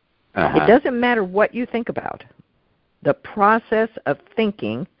 It doesn't matter what you think about. The process of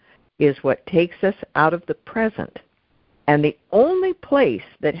thinking is what takes us out of the present. And the only place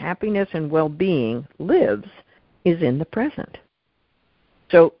that happiness and well-being lives is in the present.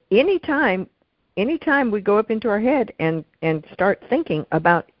 So anytime we go up into our head and start thinking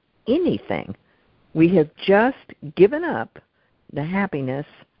about anything, we have just given up the happiness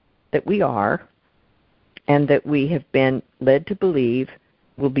that we are and that we have been led to believe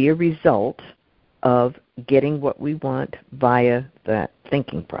will be a result of getting what we want via that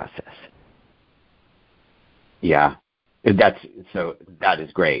thinking process. Yeah, that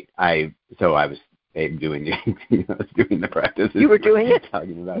is great. I was doing the practice. You were doing it?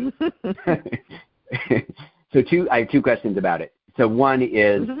 Talking about it. So I have two questions about it. So one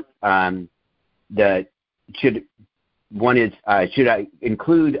is should I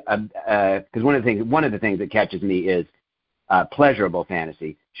include because one of the things that catches me is pleasurable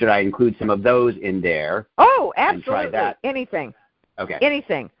fantasy. Should I include some of those in there? Oh, absolutely. And try that? Anything. Okay.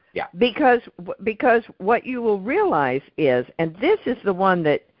 Anything. Yeah. Because what you will realize is, and this is the one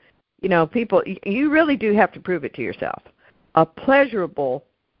that people, you really do have to prove it to yourself. A pleasurable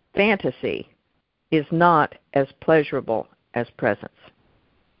fantasy is not as pleasurable as presence.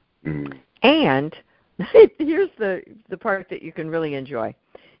 And here's the part that you can really enjoy.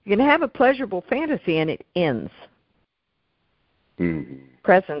 You can have a pleasurable fantasy and it ends.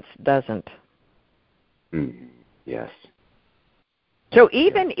 Presence doesn't. Yes. So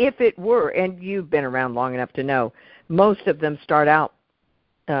even if it were, and you've been around long enough to know, most of them start out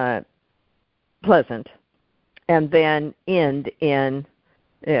pleasant and then end in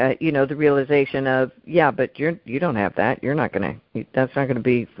the realization of, but you don't have that. You're not going to, that's not going to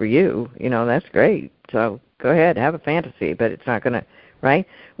be for you. That's great. So go ahead, have a fantasy, but it's not going to, right?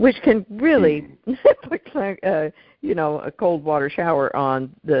 Which can really put a cold water shower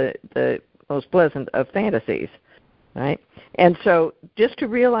on the most pleasant of fantasies, right? And so just to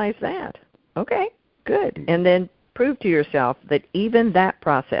realize that, okay, good. And then prove to yourself that even that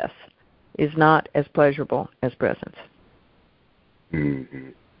process is not as pleasurable as presence. Mm-hmm.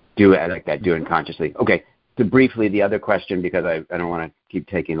 Do it. I like that. Doing consciously. Okay. So briefly, the other question, because I don't want to keep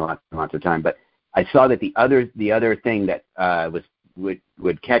taking lots of time, but I saw that the other thing that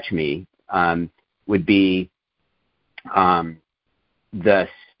would catch me would be the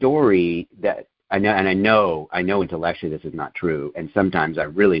story that I know, and I know intellectually this is not true, and sometimes I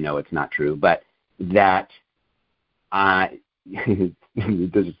really know it's not true, but that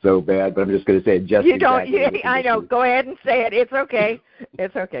this is so bad, but I'm just going to say it just. You don't. I know. Go ahead and say it. It's okay.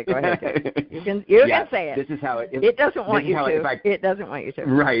 It's okay. Go ahead. You can say it. This is how it. It doesn't want you to. It doesn't want you to.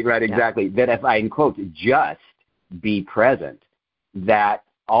 Right. Exactly. That if I, in quote, just be present, that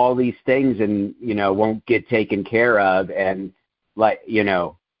all these things won't get taken care of, and right.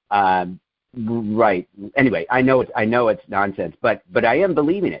 Anyway, I know it's nonsense, but I am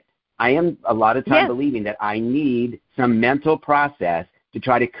believing it. I am a lot of time believing that I need some mental process to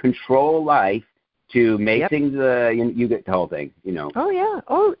try to control life, to make things. You get the whole thing, Oh yeah.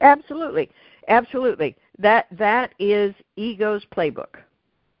 Oh, absolutely. That is ego's playbook.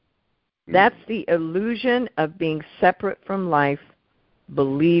 That's the illusion of being separate from life,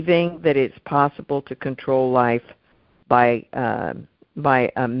 believing that it's possible to control life by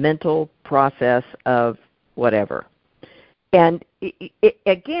a mental process of whatever. And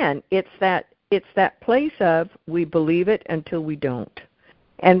again, it's that place of we believe it until we don't.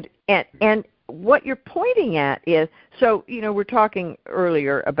 And what you're pointing at is, so we're talking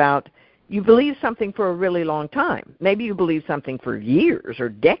earlier about you believe something for a really long time. Maybe you believe something for years or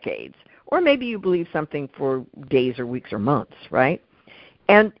decades, or maybe you believe something for days or weeks or months, right?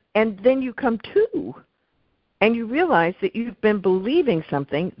 And then you come to, and you realize that you've been believing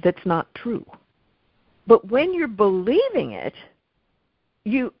something that's not true. But when you're believing it,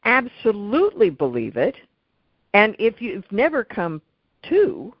 you absolutely believe it. And if you've never come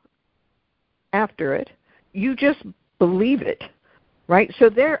to after it, you just believe it, right? So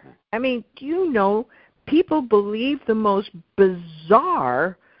people believe the most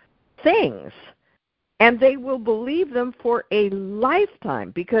bizarre things, and they will believe them for a lifetime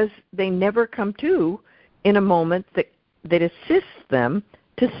because they never come to in a moment that assists them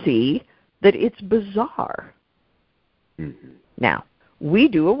to see that it's bizarre. Mm-hmm. Now, we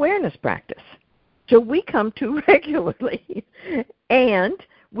do awareness practice. So we come to regularly, and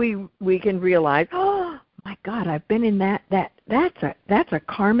we can realize, oh my God, I've been in that's a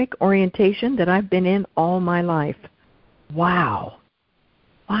karmic orientation that I've been in all my life. Wow,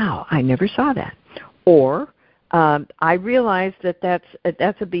 I never saw that. Or I realize that's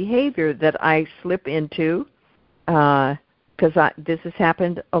a behavior that I slip into. Because this has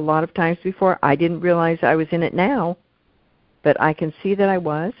happened a lot of times before. I didn't realize I was in it now, but I can see that I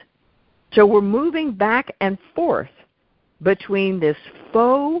was. So we're moving back and forth between this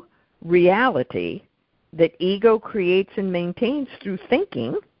faux reality that ego creates and maintains through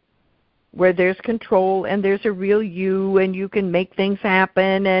thinking, where there's control and there's a real you and you can make things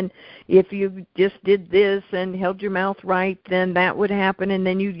happen, and if you just did this and held your mouth right, then that would happen, and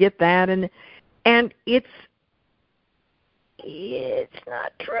then you'd get that, and it's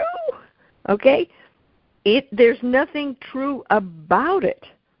not true, okay? There's nothing true about it.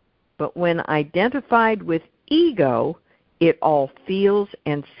 But when identified with ego, it all feels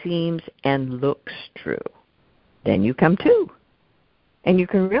and seems and looks true. Then you come to, and you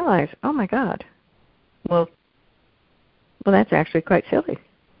can realize, oh my God, well, that's actually quite silly.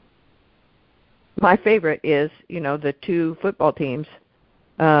 My favorite is, the two football teams,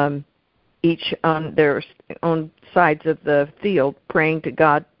 each on their own sides of the field, praying to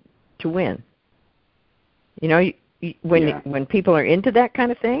God to win. When people are into that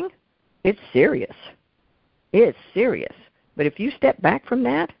kind of thing, it's serious. It's serious. But if you step back from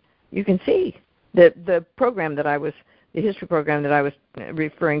that, you can see the program the history program that I was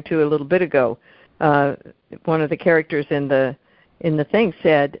referring to a little bit ago. One of the characters in the thing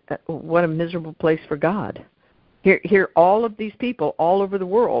said, "What a miserable place for God." Here, all of these people all over the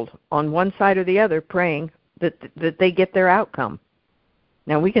world, on one side or the other, praying that they get their outcome.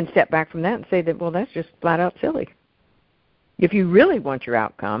 Now, we can step back from that and say that, well, that's just flat out silly. If you really want your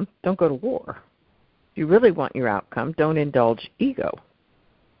outcome, don't go to war. If you really want your outcome, don't indulge ego.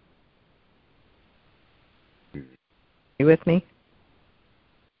 You with me?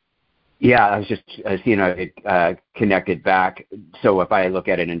 Yeah, I was just, connected back. So if I look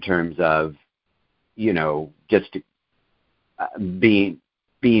at it in terms of, just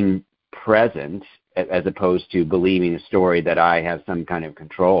being present as opposed to believing a story that I have some kind of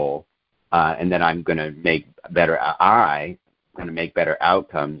control, and that I'm going to make better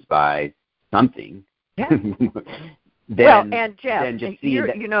outcomes by something. Yeah. And Jeff,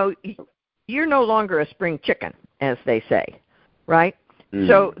 you're no longer a spring chicken, as they say, right? Mm.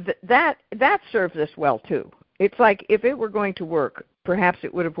 So that serves us well too. It's like if it were going to work, perhaps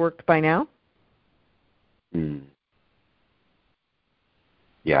it would have worked by now. Mm.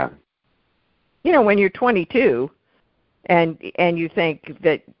 Yeah. When you're 22 and you think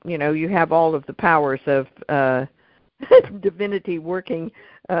that, you have all of the powers of divinity working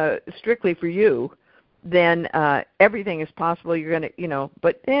strictly for you, then everything is possible. You're going to,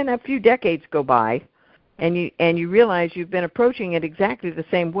 but then a few decades go by and you realize you've been approaching it exactly the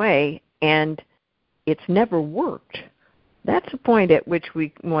same way and it's never worked. That's the point at which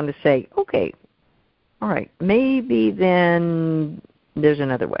we want to say, okay, all right, maybe then there's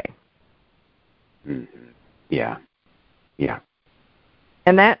another way. Mm-hmm. Yeah. Yeah.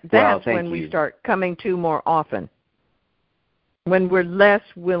 And that's when we start coming to more often, when we're less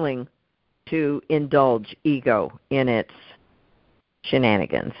willing to indulge ego in its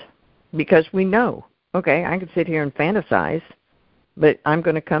shenanigans, because we know, okay, I can sit here and fantasize, but I'm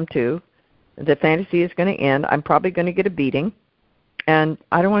going to come to, the fantasy is going to end, I'm probably going to get a beating, and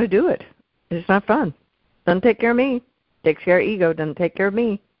I don't want to do it. It's not fun. Doesn't take care of me. Takes care of ego, doesn't take care of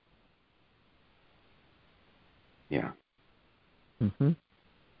me. Yeah. Mm-hmm.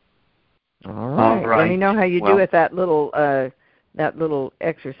 All right. Let me know how you do with that little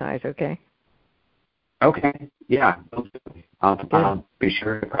exercise, okay? Okay. Yeah. I'll be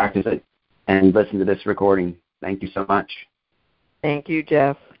sure to practice it and listen to this recording. Thank you so much. Thank you,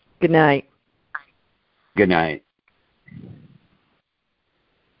 Jeff. Good night. Good night.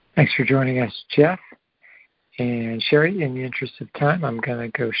 Thanks for joining us, Jeff. And Cheri, in the interest of time, I'm going to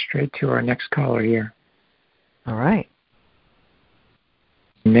go straight to our next caller here. All right.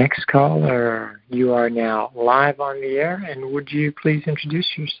 Next caller, you are now live on the air, and would you please introduce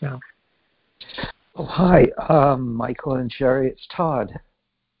yourself? Oh, hi, Michael and Cheri. It's Todd.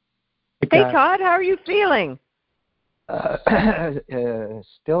 Hey, Todd, how are you feeling?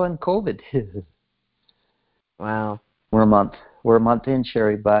 Still in COVID. Wow. We're a month in,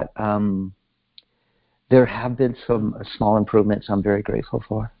 Cheri, but there have been some small improvements I'm very grateful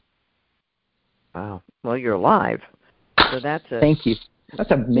for. Wow. Well, you're alive, so that's a... Thank you.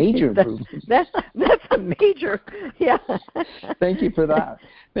 That's a major improvement. That's a major, yeah. Thank you for that.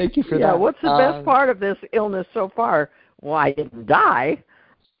 Thank you for that. Yeah, what's the best part of this illness so far? Well, I didn't die.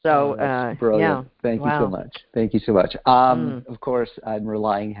 So, that's brilliant. Yeah. Thank you so much. Thank you so much. Of course, I'm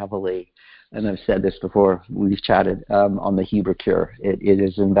relying heavily, and I've said this before, we've chatted, on the Hebrew cure. It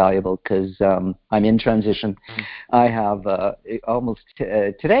is invaluable because I'm in transition. I have almost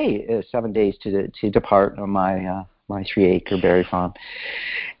today 7 days to depart on my 3-acre berry farm.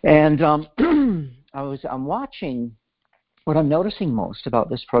 And I'm watching, what I'm noticing most about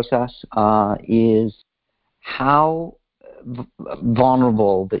this process is how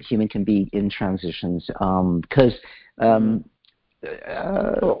vulnerable that human can be in transitions, because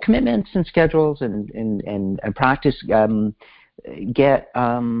commitments and schedules and practice get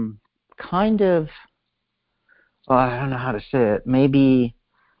kind of, I don't know how to say it, maybe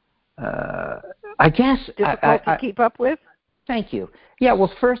I guess difficult to keep up with. Thank you. Yeah.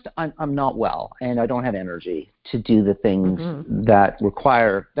 Well, first, I'm not well, and I don't have energy to do the things that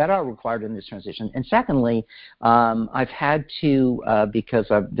are required in this transition. And secondly, I've had to because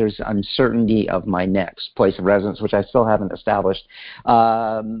there's uncertainty of my next place of residence, which I still haven't established.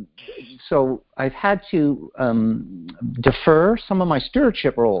 So I've had to defer some of my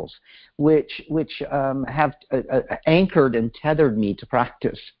stewardship roles, which have anchored and tethered me to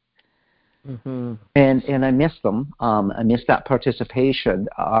practice. Mm-hmm. And I miss them. I miss that participation.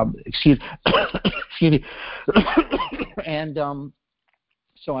 Excuse me. And so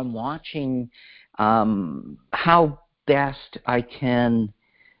I'm watching how best I can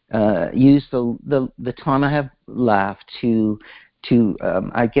use the time I have left to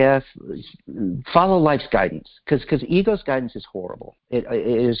I guess follow life's guidance, because ego's guidance is horrible. It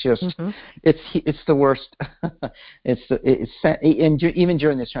is just it's the worst. Even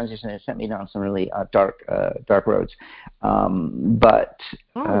during this transition, it sent me down some really dark roads. You're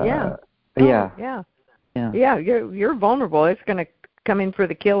vulnerable. It's going to come in for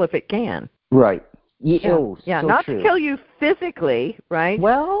the kill if it can. Right. Not true. To kill you physically, right?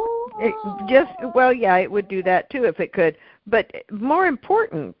 Well, It would do that too if it could. But more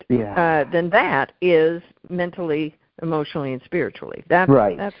important than that is mentally, emotionally, and spiritually. That's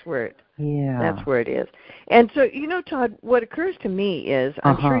where it. Yeah. That's where it is. And so, Todd, what occurs to me is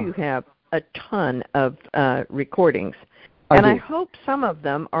I'm sure you have a ton of recordings, I hope some of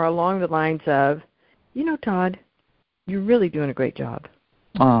them are along the lines of, Todd, you're really doing a great job.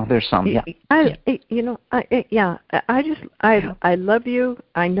 Oh, there's some. Yeah. I love you.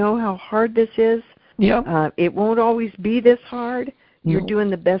 I know how hard this is. Yeah. It won't always be this hard. You're doing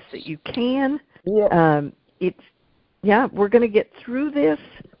the best that you can. Yeah. We're going to get through this.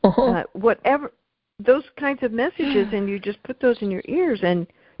 Whatever, those kinds of messages, and you just put those in your ears, and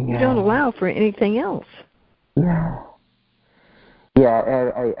you don't allow for anything else. Yeah.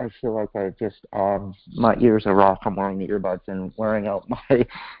 Yeah, I feel like I just my ears are raw from wearing the earbuds and wearing out my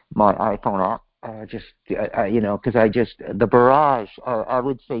iPhone off. Because the barrage. I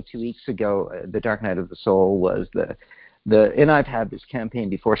would say 2 weeks ago, the Dark Night of the Soul was and I've had this campaign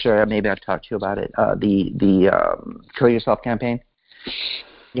before. Sure, maybe I've talked to you about it. The Kill Yourself campaign.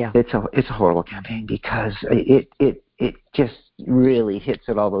 Yeah, it's a horrible campaign because it just really hits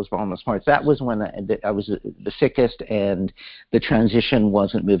at all those vulnerable points. That was when I was the sickest, and the transition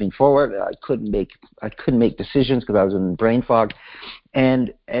wasn't moving forward. I couldn't make decisions because I was in brain fog,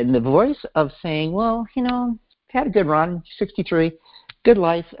 and the voice of saying, well, had a good run, 63, good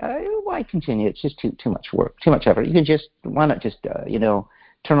life. Why continue? It's just too much work, too much effort. You can why not just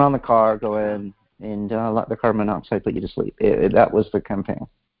turn on the car, go in, and let the carbon monoxide put you to sleep. That was the campaign.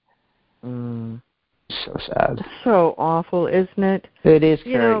 So sad. So awful, isn't it? It is,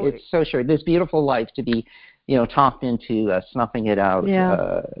 Cheri. It's so sure. This beautiful life to be, talked into snuffing it out.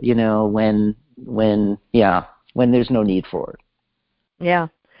 Yeah. When there's no need for it. Yeah.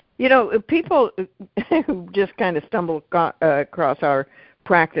 People who just kind of stumble across our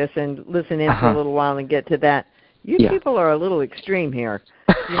practice and listen in for a little while and get to that. People are a little extreme here.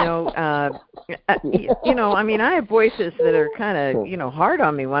 I have voices that are kind of, hard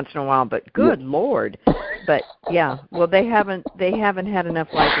on me once in a while, but good Lord. But they haven't had enough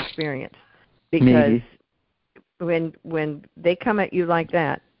life experience, because when they come at you like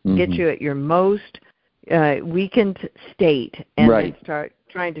that, get you at your most weakened state, and then start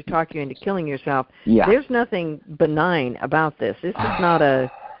trying to talk you into killing yourself. There's nothing benign about this. This is not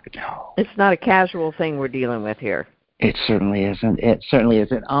it's not a casual thing we're dealing with here. It certainly isn't.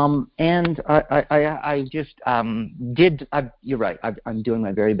 And I just you're right. I'm doing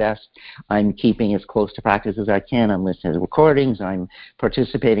my very best. I'm keeping as close to practice as I can. I'm listening to recordings. I'm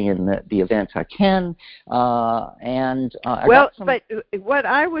participating in the events I can. But what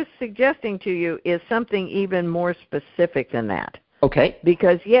I was suggesting to you is something even more specific than that. Okay.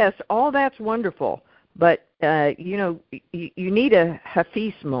 Because yes, all that's wonderful, but you need a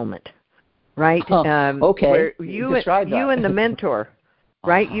Hafiz moment. Right? Okay. Where you and the mentor,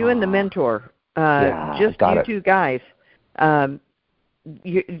 right? You and the mentor, just you two guys.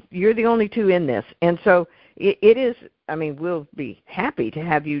 You're the only two in this. And so it is, we'll be happy to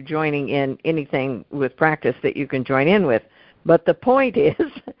have you joining in anything with practice that you can join in with. But the point is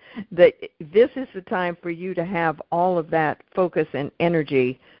that this is the time for you to have all of that focus and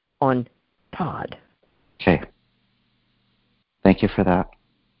energy on Todd. Okay. Thank you for that.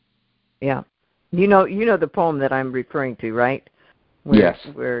 Yeah. You know the poem that I'm referring to, right? Yes.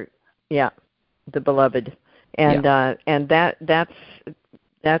 The beloved. And that's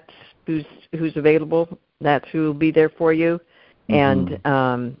who's available. That's who will be there for you. And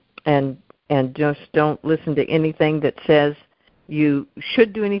just don't listen to anything that says you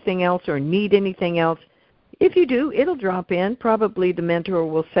should do anything else or need anything else. If you do, it'll drop in. Probably the mentor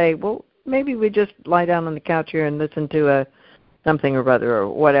will say, well, maybe we just lie down on the couch here and listen to something or other or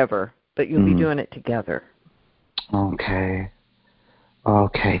whatever. But you'll be doing it together. Okay.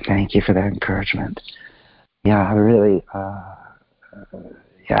 Thank you for that encouragement. Yeah, I really.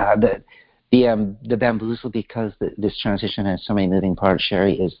 The bamboozle, because this transition has so many moving parts,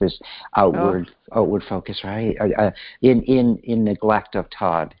 Cheri, is this outward focus, right? In neglect of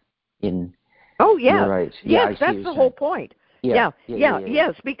Todd. You're right. Yes, that's the whole point. Yes,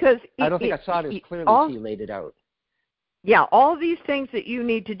 because I don't think I saw it as clearly as you laid it out. Yeah, all these things that you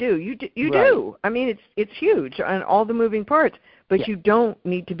need to do, you do. It's huge on all the moving parts, but you don't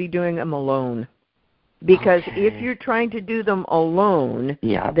need to be doing them alone. Because if you're trying to do them alone,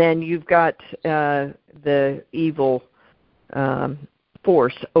 then you've got the evil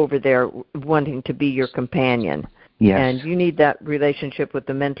force over there wanting to be your companion. Yes. And you need that relationship with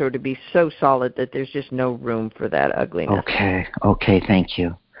the mentor to be so solid that there's just no room for that ugliness. Okay, thank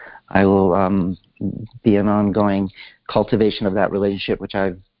you. I will be an ongoing cultivation of that relationship, which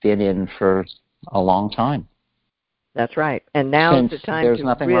I've been in for a long time. That's right. And now's the time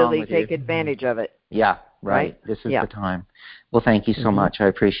to really take advantage of it. Yeah, right. This is the time. Well, thank you so much. I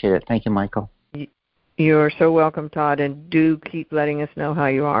appreciate it. Thank you, Michael. You're so welcome, Todd, and do keep letting us know how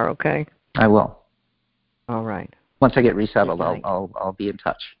you are, okay? I will. All right. Once I get resettled, I'll be in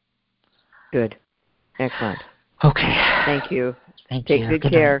touch. Good. Excellent. Okay. Thank you. Thank you. Take good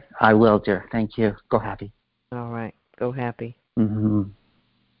care. I will, dear. Thank you. Go happy. All right. Go happy. Mm-hmm.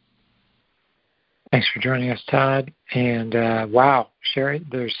 Thanks for joining us, Todd. And wow, Cheri,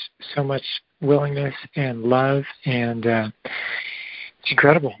 there's so much willingness and love, and it's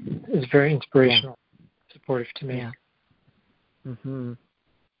incredible. It's very inspirational, supportive to me. Yeah. Mm-hmm.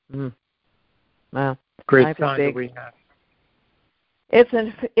 Mm. Wow. Great song that we have.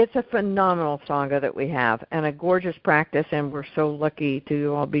 It's a phenomenal sangha that we have, and a gorgeous practice, and we're so lucky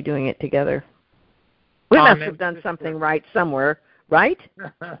to all be doing it together. We must have done something right somewhere, right?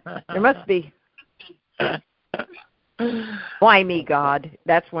 There must be. Why me, God?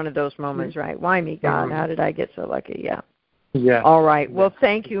 That's one of those moments, right? Why me, God? How did I get so lucky? Yeah. Yeah. All right. Well,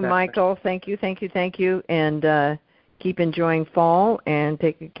 thank you, Michael. Thank you. And keep enjoying fall and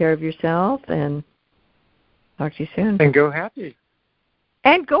take good care of yourself. And talk to you soon. And go happy.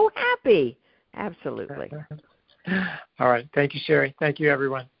 Absolutely. All right. Thank you, Cheri. Thank you,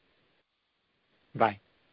 everyone. Bye.